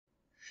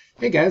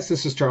Hey guys,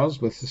 this is Charles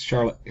with the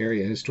Charlotte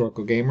Area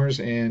Historical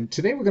Gamers, and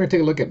today we're going to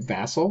take a look at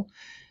Vassal.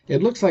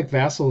 It looks like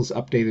Vassal's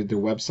updated their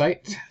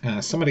website.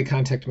 Somebody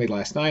contacted me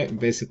last night and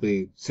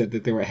basically said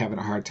that they were having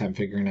a hard time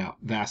figuring out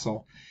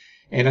Vassal.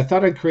 And I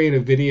thought I'd create a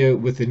video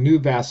with the new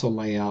Vassal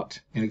layout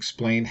and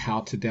explain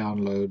how to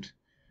download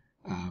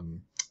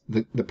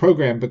the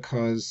program,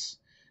 because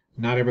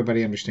not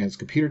everybody understands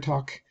computer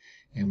talk.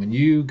 And when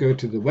you go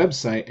to the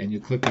website and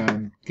you click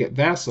on Get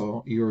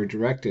Vassal, you are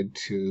directed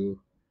to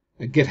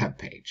a GitHub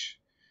page.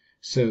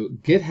 So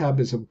GitHub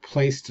is a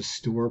place to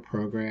store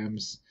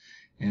programs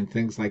and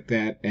things like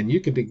that, and you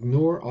could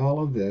ignore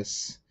all of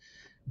this,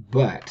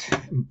 but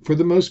for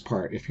the most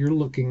part, if you're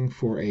looking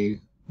for a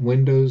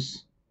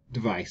Windows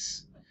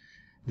device,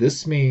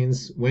 this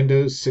means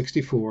Windows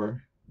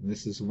 64, and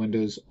this is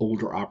Windows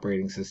older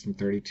operating system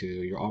 32.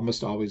 You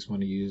almost always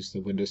want to use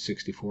the Windows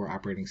 64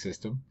 operating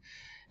system,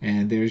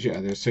 and there's your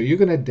others. So you're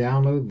going to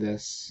download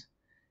this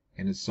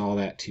and install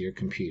that to your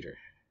computer.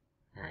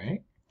 All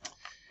right.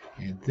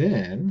 And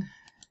then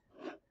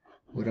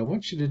what I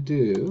want you to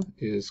do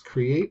is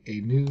create a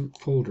new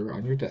folder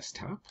on your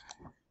desktop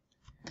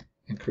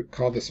and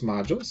call this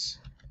modules.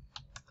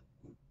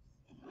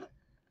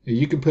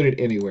 You can put it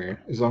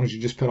anywhere as long as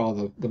you just put all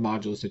the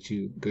modules that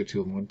you go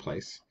to in one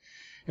place.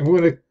 And we're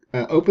going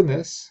to open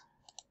this.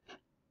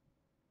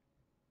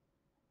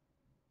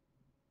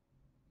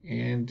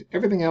 And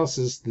everything else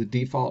is the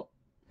default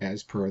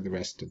as per the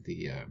rest of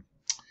the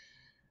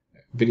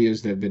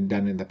videos that have been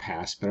done in the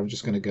past, but I'm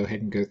just going to go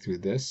ahead and go through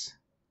this.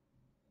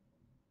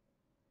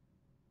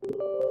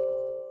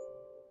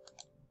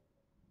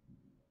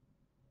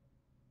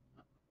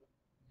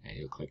 And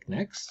you'll click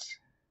Next.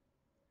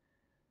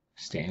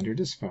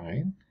 Standard is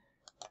fine.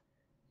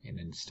 And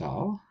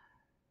install.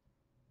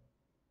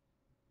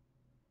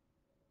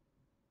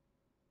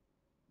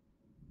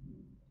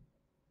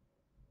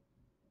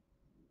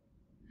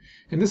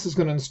 And this is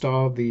going to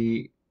install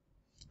the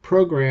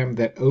program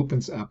that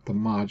opens up the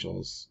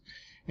modules.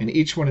 And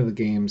each one of the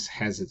games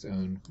has its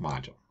own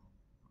module.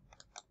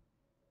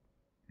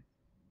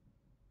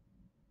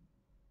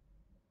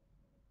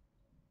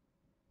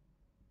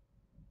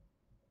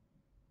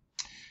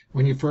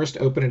 When you first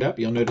open it up,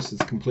 you'll notice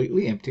it's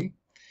completely empty.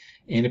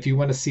 And if you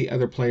want to see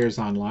other players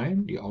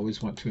online, you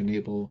always want to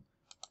enable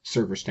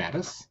server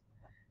status.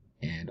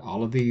 And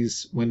all of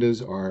these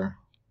windows are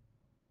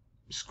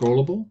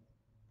scrollable.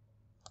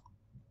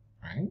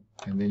 Right?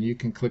 And then you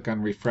can click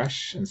on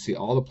refresh and see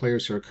all the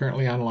players who are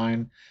currently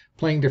online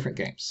playing different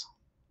games.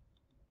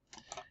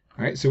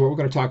 All right, so what we're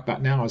going to talk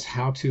about now is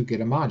how to get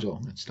a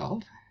module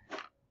installed.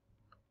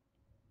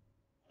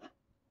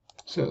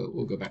 So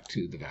we'll go back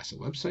to the Vassal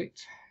website.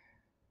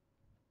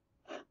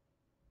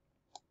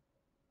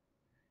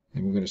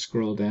 And we're going to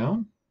scroll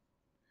down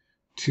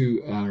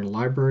to our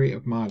library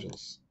of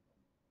modules.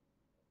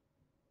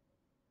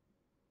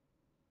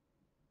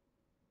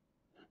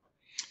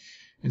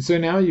 And so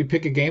now you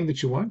pick a game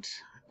that you want.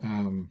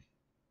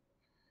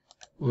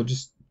 We'll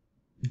just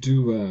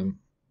do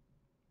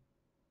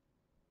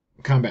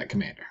Combat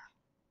Commander.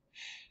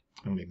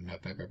 I don't even know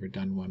if I've ever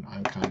done one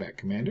on Combat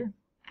Commander.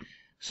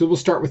 So we'll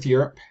start with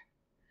Europe.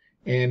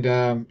 And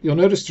you'll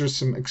notice there's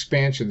some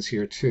expansions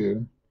here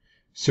too.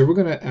 So we're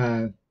going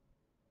to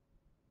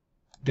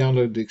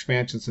download the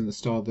expansions and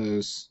install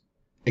those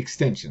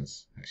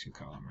extensions, I should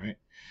call them, right?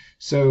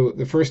 So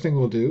the first thing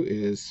we'll do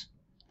is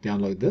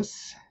download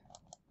this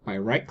by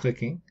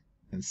right-clicking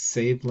and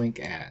Save Link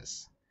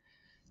As.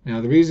 Now,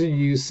 the reason you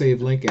use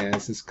Save Link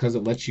As is because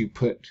it lets you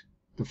put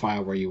the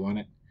file where you want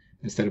it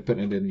instead of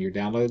putting it in your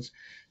downloads.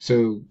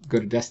 So go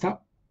to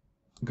Desktop,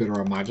 go to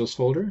our Modules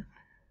folder,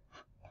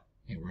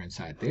 and we're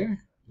inside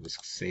there.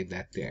 Just save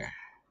that there.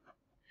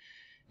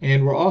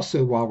 And we're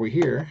also, while we're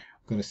here,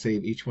 going to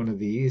save each one of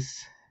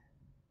these.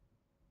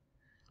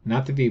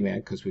 Not the VMAG,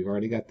 because we've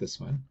already got this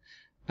one.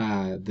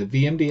 The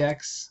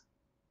VMDX,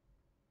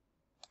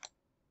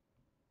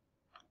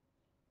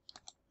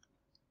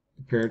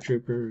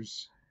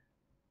 Paratroopers,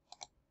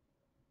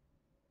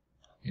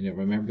 and it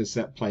remembers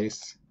that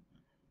place.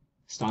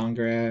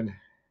 Stalingrad,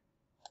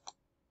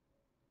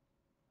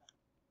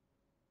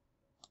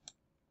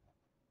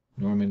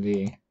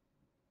 Normandy,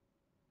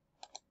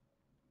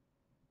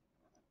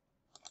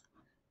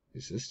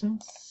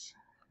 Resistance,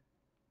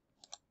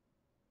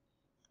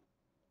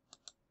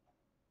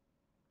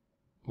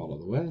 Fall of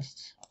the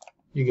West.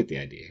 You get the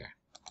idea here.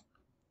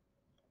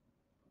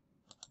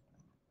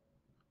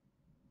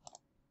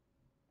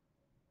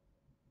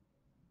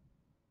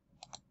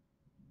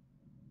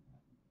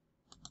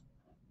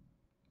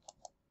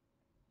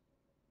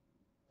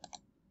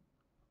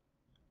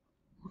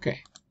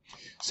 Okay,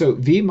 so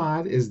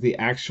VMod is the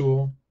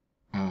actual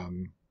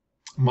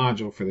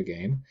module for the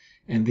game,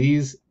 and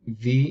these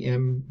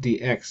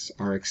VMDX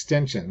are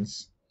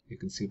extensions, you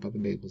can see by the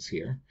labels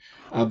here,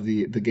 of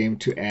the game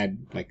to add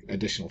like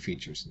additional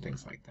features and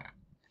things like that.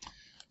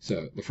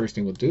 So the first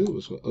thing we'll do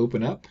is we'll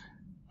open up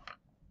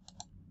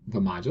the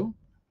module,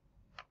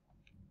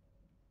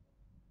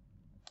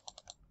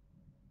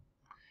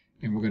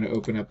 and we're going to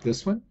open up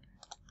this one.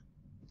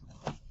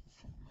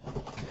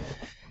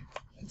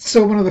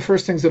 So one of the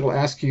first things it'll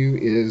ask you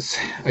is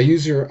a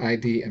user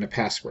ID and a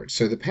password.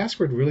 So the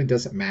password really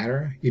doesn't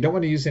matter. You don't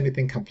want to use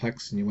anything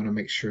complex, and you want to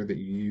make sure that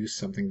you use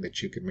something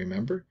that you can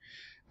remember.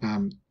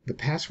 The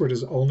password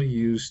is only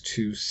used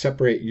to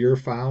separate your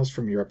files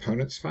from your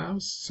opponent's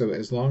files. So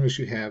as long as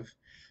you have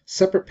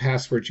separate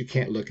passwords, you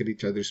can't look at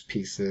each other's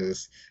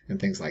pieces and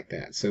things like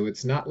that. So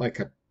it's not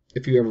like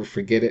if you ever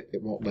forget it,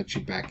 it won't let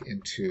you back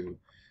into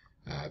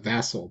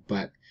Vassal,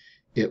 but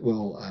it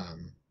will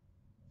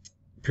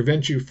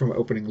prevent you from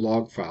opening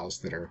log files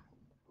that are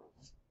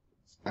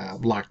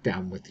locked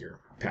down with your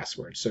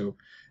password. So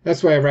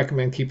that's why I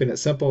recommend keeping it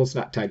simple. It's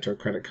not tied to a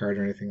credit card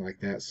or anything like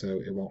that, so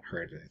it won't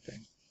hurt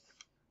anything.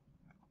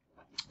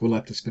 We'll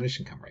let this finish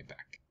and come right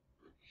back.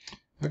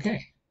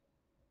 Okay.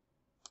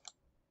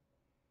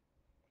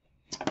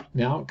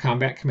 Now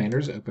Combat Commander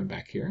is open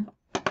back here.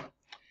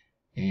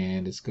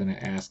 And it's going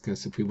to ask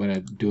us if we want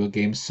to do a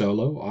game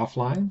solo,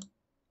 offline,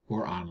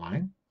 or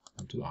online.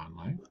 I'll do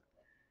online.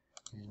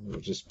 And we'll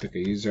just pick a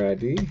user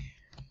ID.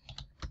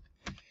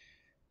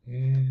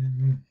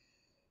 And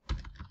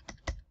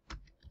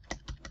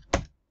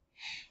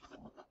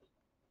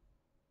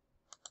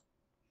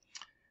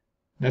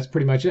that's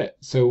pretty much it.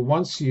 So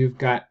once you've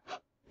got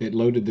it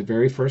loaded the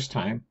very first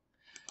time,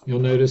 you'll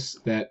notice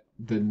that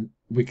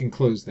we can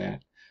close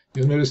that.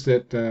 You'll notice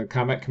that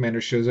Combat Commander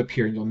shows up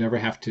here, and you'll never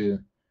have to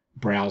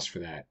browse for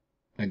that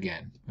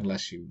again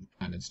unless you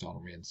uninstall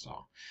and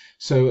reinstall.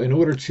 So in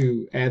order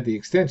to add the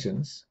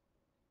extensions,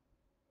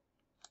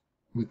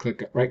 we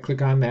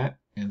right-click on that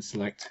and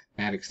select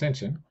Add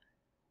Extension.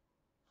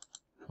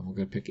 And we're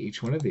going to pick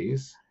each one of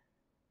these.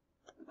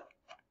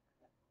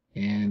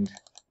 And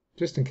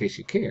just in case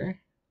you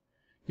care,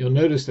 you'll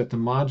notice that the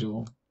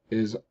module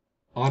is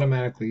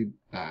automatically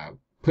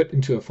put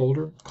into a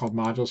folder called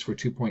Modules for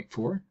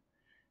 2.4.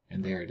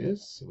 And there it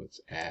is. So let's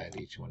add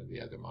each one of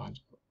the other module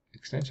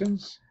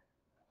extensions.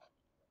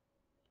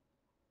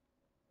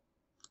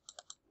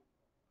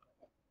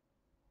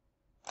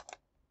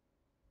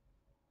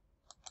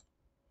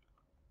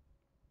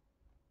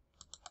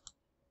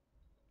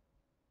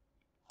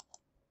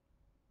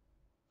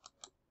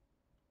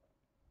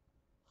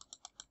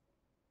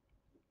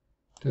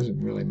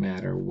 Doesn't really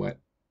matter what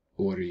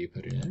order you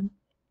put it in.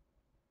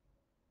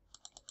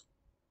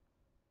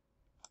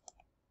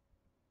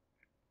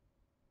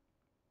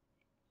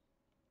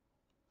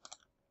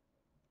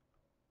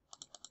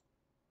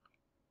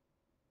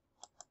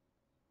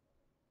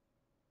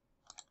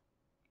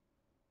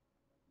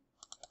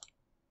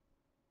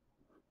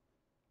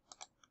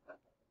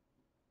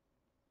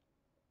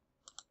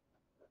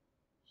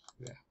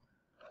 Yeah.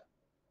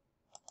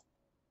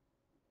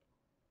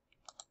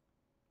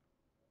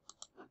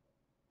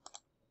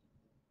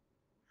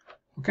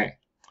 Okay,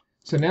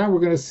 so now we're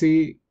going to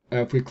see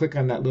if we click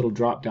on that little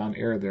drop down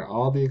arrow there,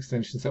 all the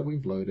extensions that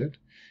we've loaded.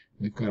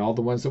 We've got all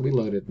the ones that we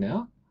loaded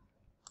now.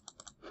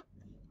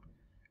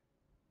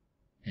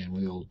 And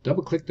we'll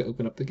double click to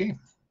open up the game.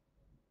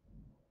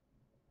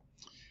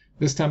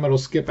 This time it'll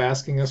skip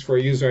asking us for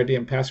a user ID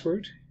and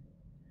password.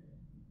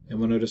 And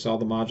we'll notice all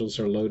the modules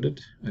are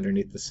loaded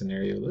underneath the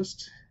scenario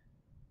list.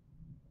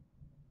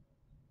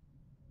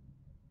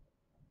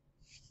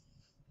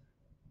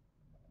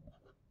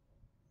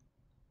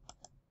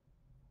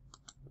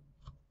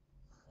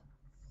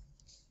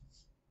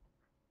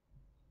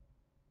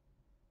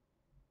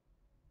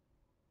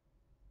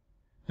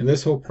 And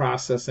this whole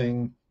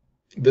processing,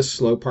 this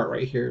slow part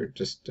right here,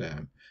 just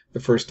the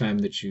first time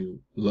that you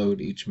load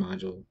each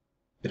module,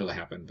 it'll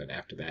happen, but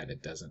after that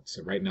it doesn't.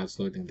 So right now it's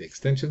loading the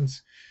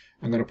extensions.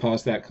 I'm going to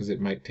pause that because it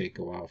might take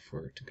a while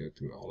for it to go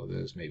through all of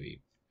those,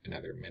 maybe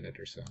another minute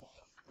or so.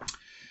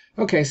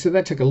 Okay, so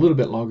that took a little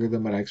bit longer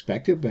than what I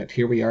expected, but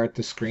here we are at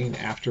the screen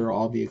after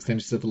all the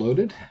extensions have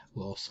loaded.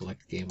 We'll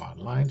select Game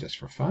Online just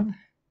for fun.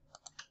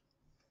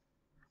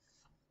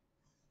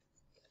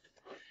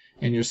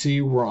 And you'll see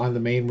we're on the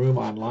main room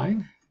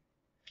online.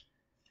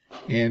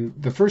 And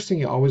the first thing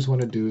you always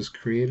want to do is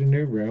create a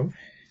new room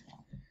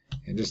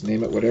and just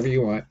name it whatever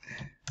you want.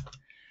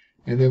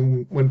 And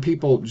then when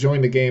people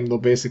join the game, they'll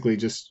basically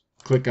just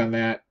click on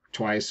that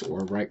twice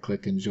or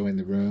right-click and join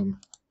the room.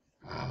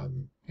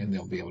 And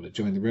they'll be able to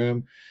join the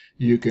room.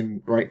 You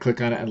can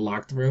right-click on it and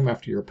lock the room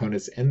after your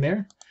opponent's in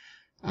there.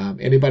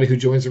 Anybody who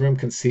joins the room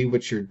can see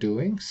what you're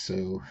doing.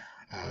 So,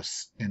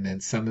 and then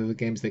some of the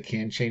games, they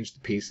can change the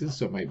pieces.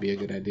 So it might be a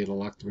good idea to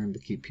lock the room to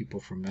keep people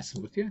from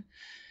messing with you.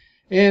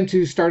 And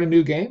to start a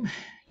new game,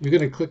 you're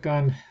going to click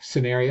on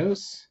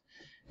Scenarios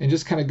and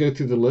just kind of go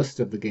through the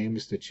list of the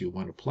games that you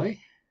want to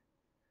play.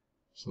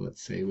 So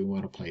let's say we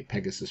want to play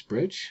Pegasus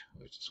Bridge,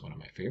 which is one of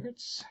my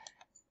favorites.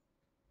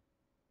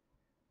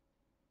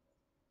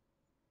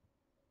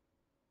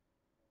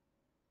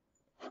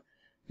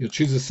 You'll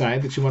choose a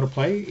side that you want to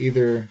play,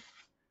 either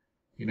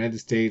United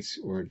States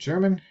or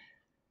German.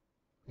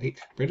 Wait,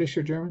 British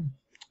or German?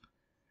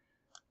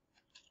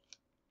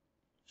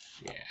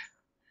 Yeah.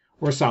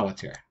 Or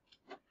Solitaire.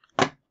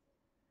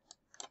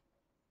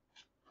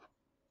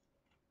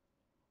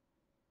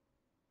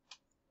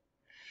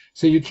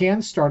 So you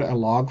can start a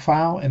log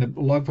file, and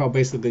a log file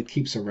basically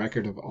keeps a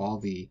record of all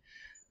the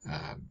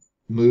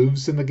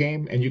moves in the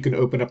game, and you can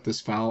open up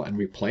this file and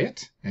replay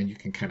it, and you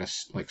can kind of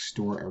like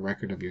store a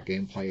record of your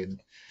gameplay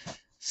and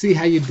see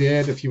how you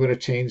did, if you want to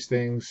change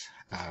things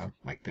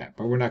like that.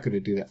 But we're not going to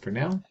do that for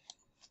now.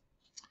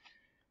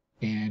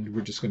 And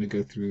we're just going to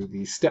go through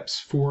the steps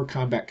for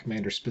Combat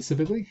Commander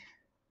specifically.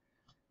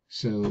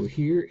 So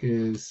here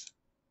is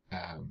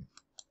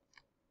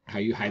how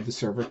you hide the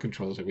server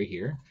controls over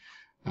here.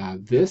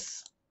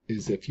 This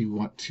is if you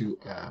want to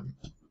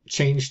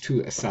change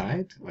to a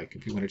side, like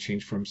if you want to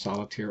change from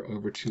solitaire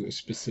over to a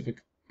specific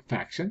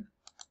faction.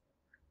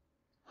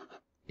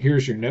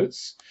 Here's your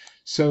notes.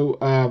 So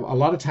a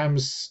lot of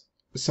times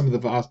some of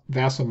the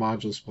Vassal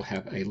modules will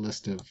have a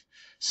list of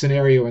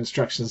scenario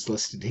instructions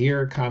listed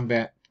here.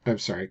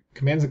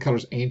 Commands and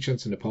Colors,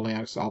 Ancients, and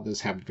Napoleonics, all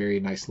those have a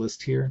very nice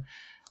list here.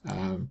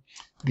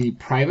 The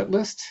private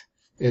list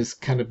is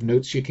kind of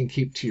notes you can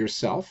keep to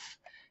yourself.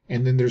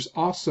 And then there's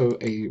also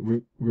a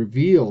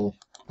reveal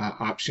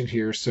option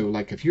here. So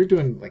like if you're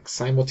doing like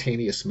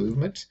simultaneous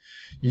movement,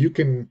 you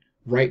can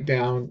write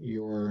down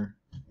your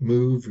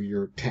move or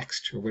your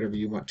text or whatever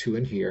you want to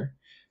in here.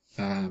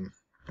 And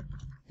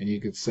you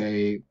could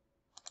say,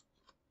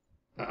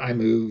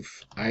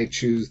 I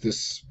choose this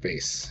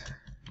space.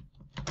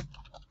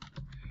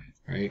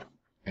 Right?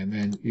 And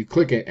then you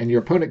click it, and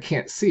your opponent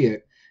can't see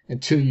it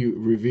until you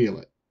reveal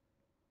it.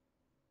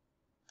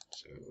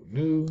 So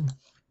new.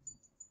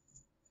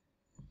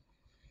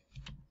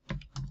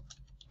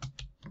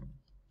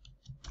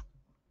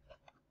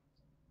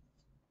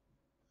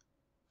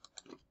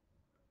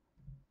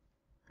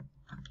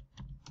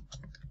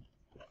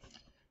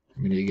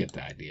 I mean, you get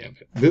the idea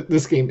of it.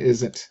 This game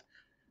isn't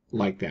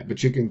like that,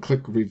 but you can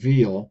click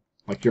reveal,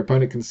 like your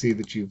opponent can see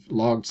that you've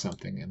logged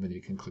something, and then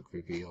you can click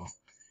reveal,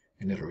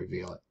 and it'll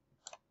reveal it.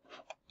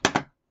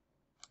 All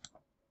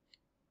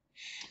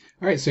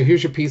right, so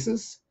here's your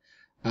pieces.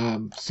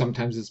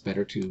 Sometimes it's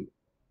better to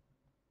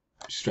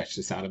stretch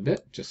this out a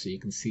bit, just so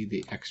you can see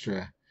the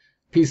extra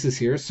pieces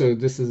here. So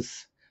this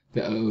is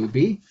the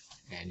OOB,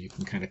 and you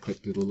can kind of click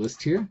through the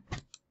list here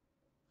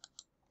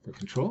for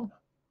control.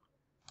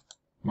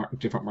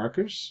 Different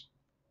markers.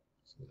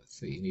 So let's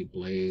say you need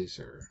blaze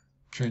or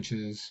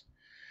trenches.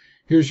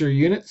 Here's your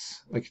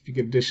units, like if you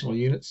get additional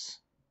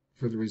units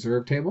for the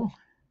reserve table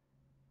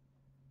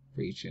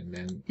for each, and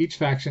then each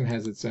faction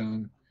has its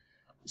own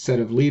set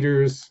of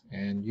leaders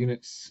and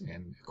units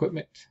and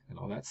equipment and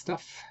all that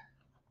stuff.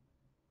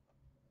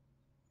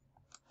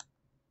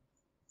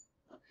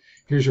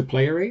 Here's your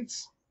player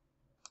rates.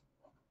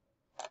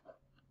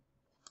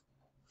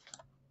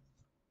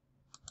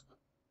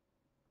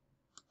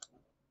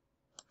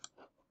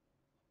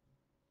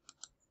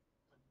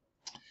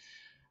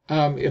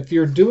 If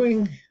you're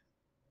doing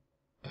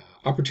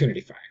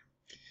opportunity fire,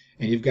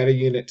 and you've got a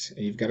unit,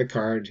 and you've got a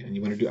card, and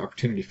you want to do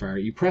opportunity fire,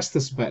 you press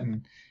this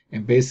button,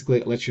 and basically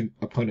it lets your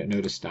opponent know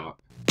to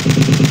stop.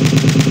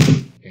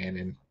 And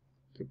then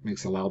it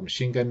makes a loud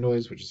machine gun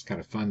noise, which is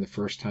kind of fun the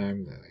first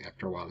time.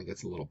 After a while, it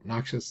gets a little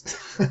obnoxious.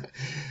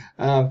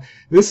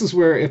 This is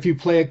where if you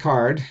play a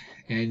card,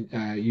 and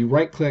you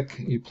right-click,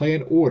 you play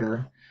an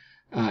order,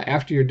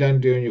 after you're done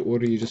doing your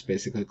order, you just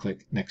basically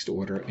click Next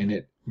Order, and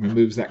it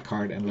removes that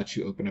card and lets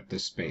you open up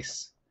this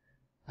space.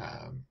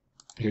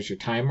 Here's your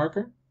time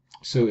marker.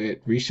 So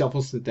it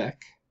reshuffles the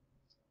deck.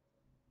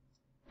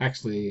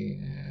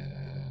 Actually,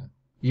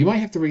 you might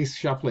have to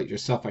reshuffle it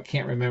yourself. I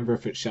can't remember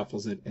if it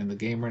shuffles it in the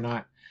game or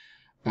not.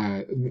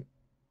 And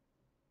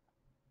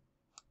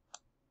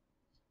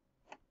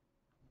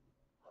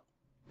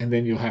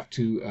then you'll have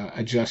to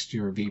adjust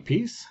your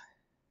VPs.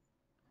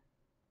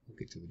 We'll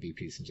get to the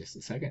VPs in just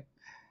a second.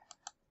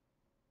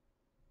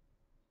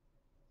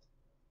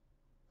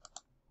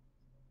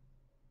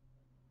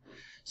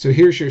 So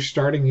here's your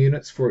starting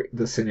units for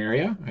the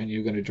scenario, and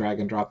you're going to drag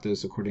and drop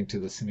those according to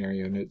the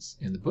scenario notes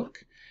in the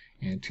book.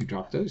 And to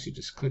drop those, you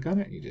just click on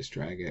it, and you just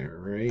drag it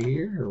right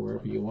here or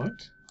wherever you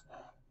want.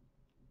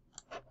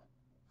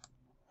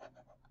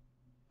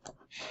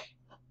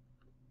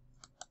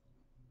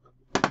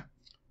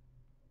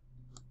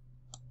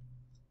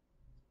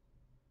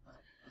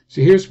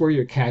 So here's where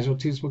your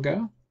casualties will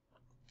go.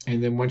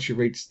 And then once you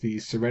reach the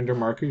surrender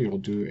marker, you'll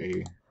do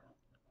a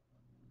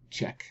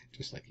check,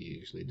 just like you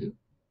usually do.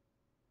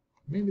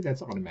 Maybe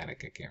that's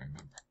automatic, I can't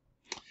remember.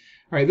 All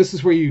right, this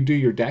is where you do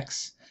your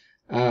decks.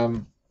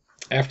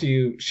 After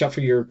you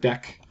shuffle your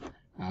deck,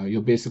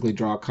 you'll basically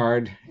draw a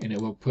card, and it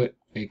will put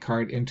a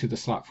card into the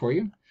slot for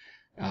you.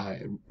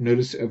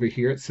 Notice over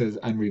here it says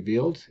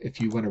unrevealed. If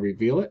you want to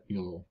reveal it,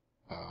 you'll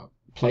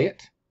play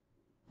it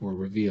or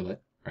reveal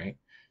it, right?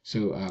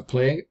 So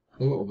play it,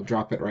 we'll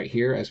drop it right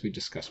here as we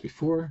discussed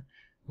before.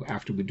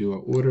 After we do our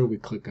order, we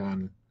click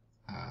on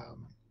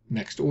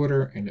Next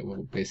Order, and it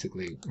will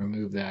basically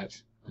remove that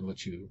and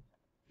let you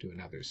do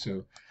another.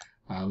 So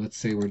let's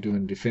say we're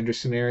doing defender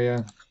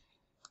scenario,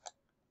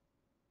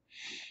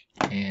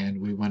 and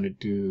we want to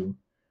do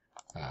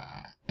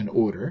an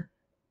order,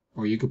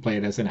 or you could play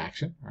it as an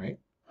action, right?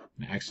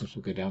 And actions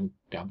will go down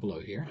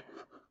below here.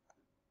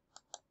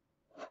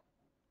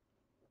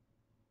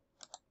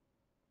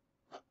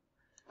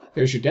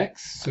 There's your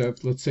decks. So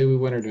if, let's say we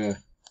wanted to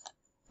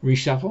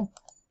reshuffle,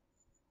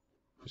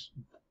 just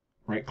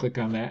right click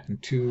on that and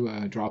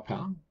draw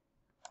pile.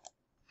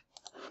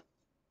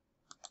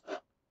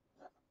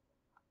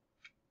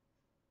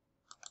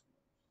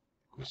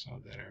 We saw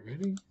that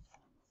already.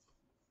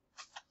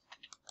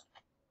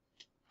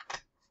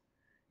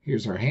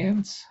 Here's our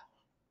hands.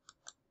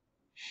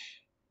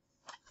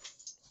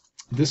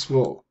 This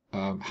will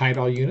hide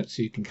all units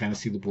so you can kind of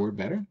see the board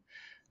better.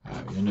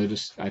 You'll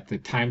notice at the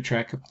time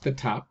track up at the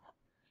top,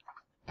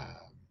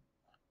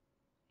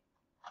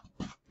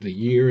 the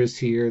year is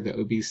here, the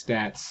OB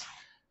stats,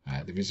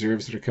 the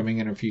reserves that are coming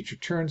in on future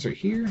turns are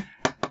here.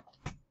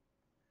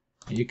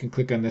 And you can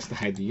click on this to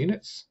hide the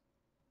units.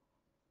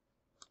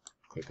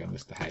 Click on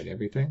this to hide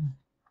everything.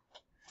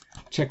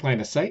 Check line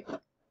of sight.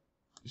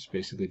 Just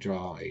basically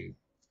draw a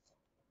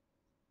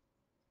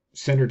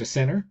center to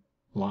center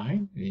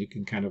line, and you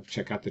can kind of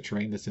check out the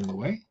terrain that's in the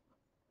way.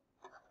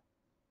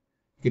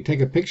 You can take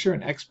a picture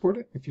and export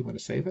it if you want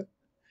to save it.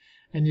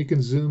 And you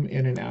can zoom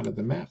in and out of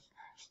the map.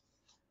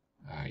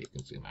 You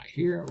can zoom out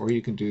here, or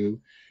you can do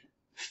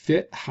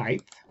fit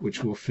height,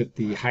 which will fit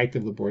the height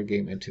of the board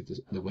game into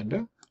the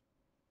window.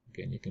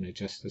 Again, you can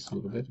adjust this a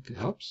little bit if it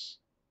helps.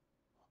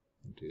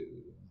 Do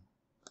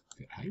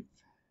fit height.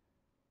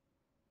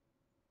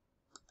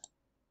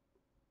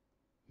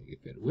 Make it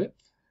fit width.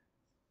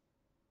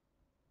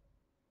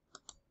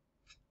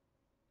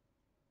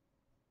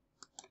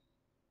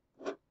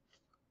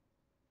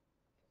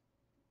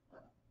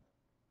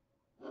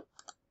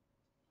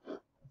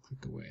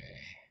 Click away.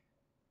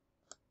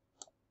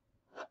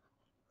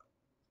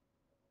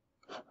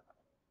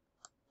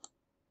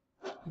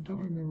 I don't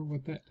remember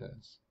what that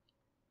does.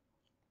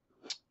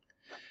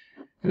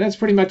 And that's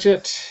pretty much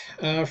it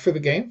for the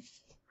game.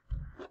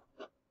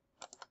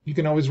 You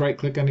can always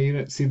right-click on a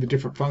unit, see the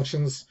different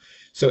functions.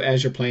 So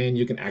as you're playing,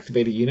 you can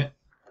activate a unit,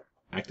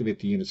 activate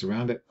the units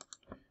around it.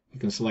 You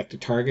can select a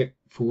target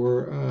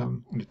for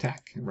an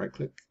attack, and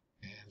right-click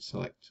and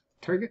select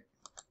target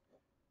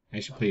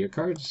as you play your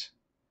cards.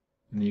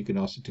 And you can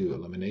also do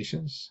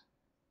eliminations.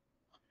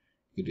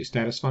 You can do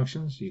status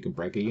functions. You can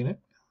break a unit.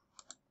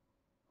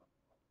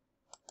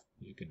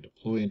 You can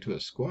deploy into a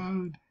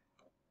squad.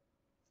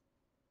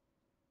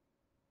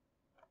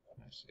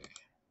 Let's see.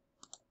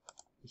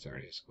 It's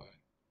already a squad.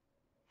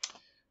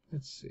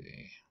 Let's see.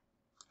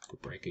 You can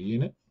break a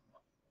unit.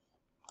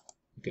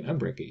 You can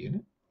unbreak a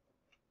unit.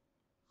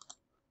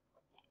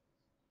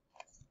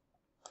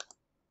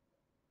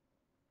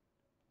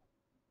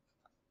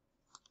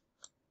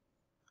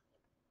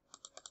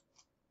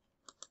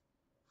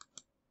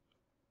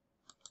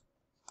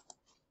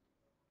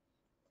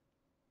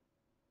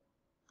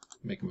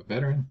 Make him a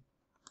veteran.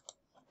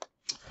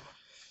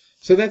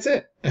 So that's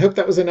it. I hope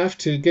that was enough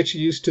to get you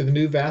used to the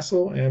new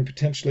Vassal and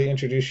potentially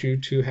introduce you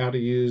to how to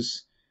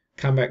use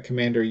Combat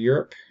Commander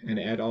Europe and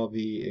add all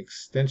the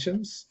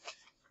extensions.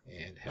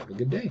 And have a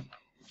good day.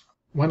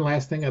 One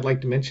last thing I'd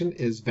like to mention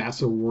is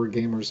Vassal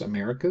Wargamers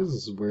Americas,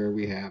 is where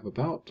we have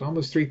about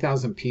almost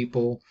 3,000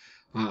 people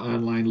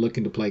online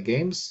looking to play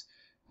games.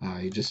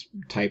 You just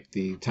type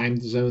the time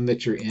zone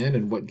that you're in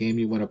and what game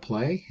you want to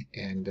play,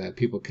 and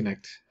people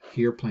connect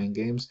here playing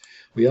games.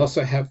 We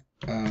also have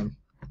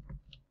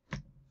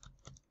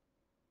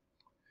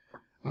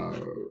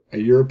a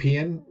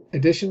European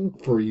edition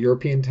for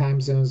European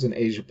time zones and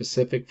Asia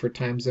Pacific for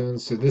time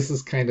zones. So this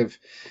is kind of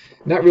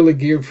not really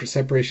geared for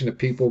separation of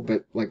people,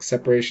 but like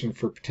separation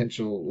for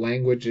potential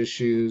language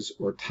issues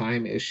or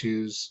time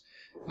issues,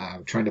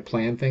 trying to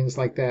plan things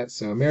like that.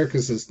 So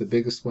Americas is the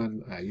biggest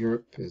one.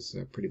 Europe is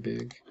pretty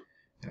big.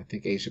 And I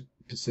think Asia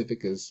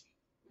Pacific has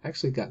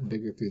actually gotten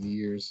bigger through the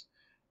years.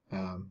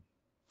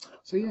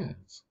 So yeah,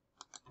 it's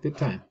a good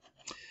time.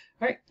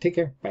 All right, take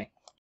care. Bye.